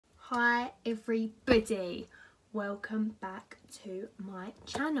Hi everybody, welcome back to my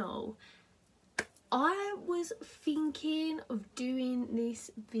channel. I was thinking of doing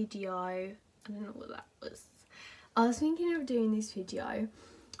this video, I don't know what that was. I was thinking of doing this video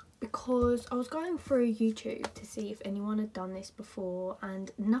because I was going through YouTube to see if anyone had done this before and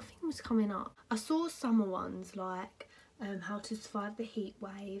nothing was coming up. I saw summer ones like how to survive the heat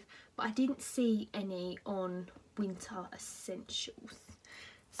wave, but I didn't see any on winter essentials.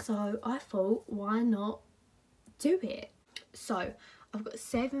 So I thought, why not do it? So I've got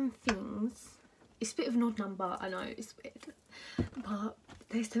 7 things. It's a bit of an odd number, I know, it's weird, but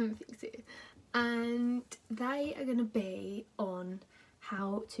there's 7 things here. And they are going to be on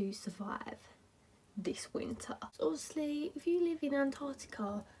how to survive this winter. So obviously, if you live in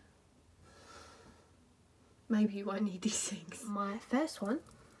Antarctica, maybe you won't need these things. My first one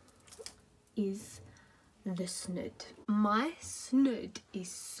is the Snood. My Snood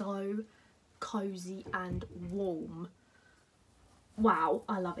is so cozy and warm. Wow,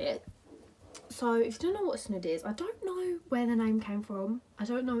 I love it. So if you don't know what Snood is, I don't know where the name came from. I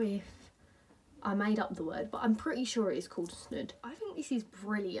don't know if I made up the word, but I'm pretty sure it is called Snood. I think this is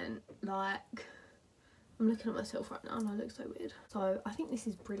brilliant. Like, I'm looking at myself right now and I look so weird. So I think this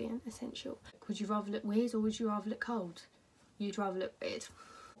is brilliant, essential. Would you rather look weird or would you rather look cold? You'd rather look weird.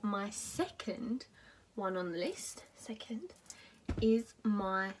 My second one on the list, is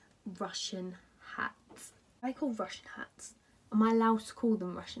my Russian hats. They call Russian hats. Am I allowed to call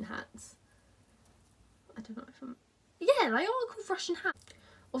them Russian hats? I don't know if I'm... Yeah, they are called Russian hats.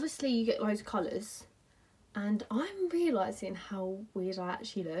 Obviously you get loads of colours and I'm realising how weird I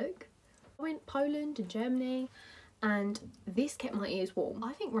actually look. I went Poland and Germany and this kept my ears warm.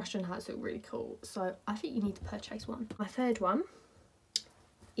 I think Russian hats look really cool, so I think you need to purchase one. My third one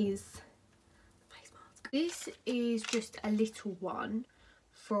is face mask. This is just a little one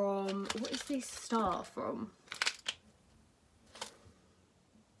from, what is this star from?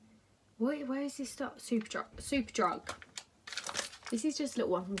 Where is this star? Superdrug. This is just a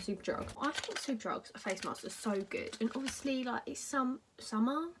little one from Superdrug. I think Superdrug's face masks are so good, and obviously like it's summer.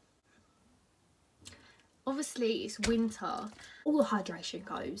 Obviously it's winter, all the hydration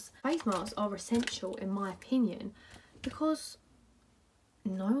goes. Face masks are essential in my opinion because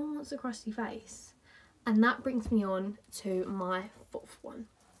no one wants a crusty face. And that brings me on to my 4th one.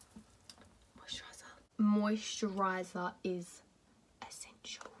 Moisturiser. Moisturiser is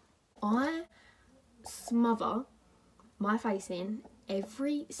essential. I smother my face in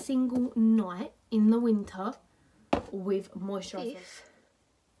every single night in the winter with moisturiser.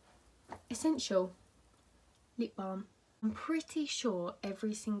 Essential. Lip balm. I'm pretty sure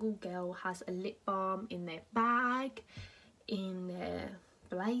every single girl has a lip balm in their bag, in their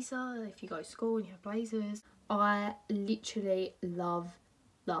blazer, if you go to school and you have blazers. I literally love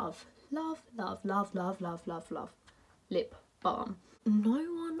lip balm. No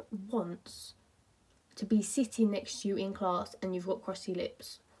one wants to be sitting next to you in class and you've got crusty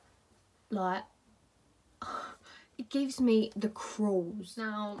lips. Like, it gives me the crawls.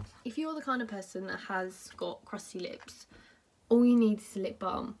 Now, if you're the kind of person that has got crusty lips, all you need is a lip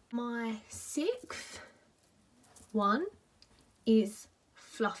balm. My 6th one is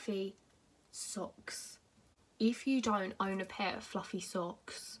fluffy socks. If you don't own a pair of fluffy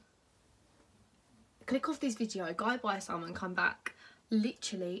socks, click off this video, go buy some and come back.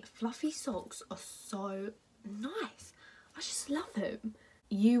 Literally, fluffy socks are so nice. I just love them.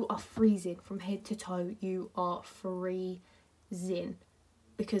 You are freezing from head to toe. You are freezing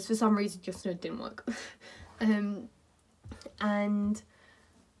because for some reason your Snood didn't work. And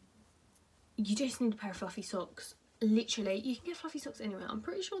you just need a pair of fluffy socks. Literally, you can get fluffy socks anywhere. I'm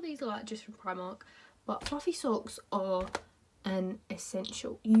pretty sure these are like just from Primark, but fluffy socks are an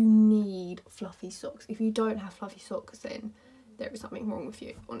essential. You need fluffy socks. If you don't have fluffy socks, then there is something wrong with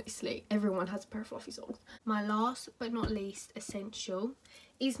you, honestly. Everyone has a pair of fluffy socks. My last but not least essential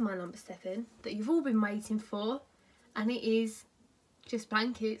is my number 7 that you've all been waiting for, and it is just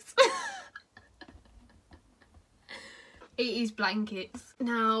blankets. It is blankets.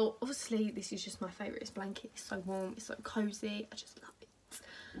 Now, obviously, this is just my favourite. It's blanket. It's so warm. It's so cosy. I just love it.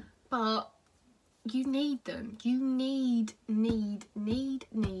 But you need them. You need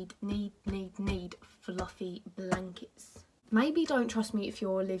fluffy blankets. Maybe don't trust me if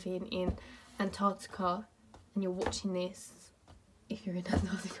you're living in Antarctica and you're watching this, if you're in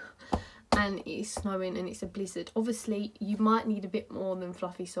Antarctica, and it is snowing and it's a blizzard. Obviously, you might need a bit more than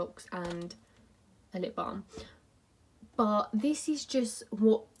fluffy socks and a lip balm. But this is just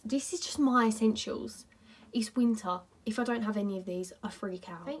my essentials. It's winter. If I don't have any of these, I freak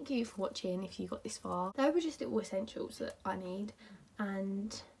out. Thank you for watching if you got this far. They were just little essentials that I need.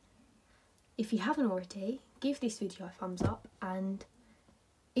 And if you haven't already, give this video a thumbs up, and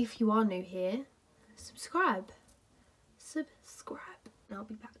if you are new here, subscribe. And I'll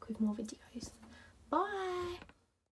be back with more videos. Bye.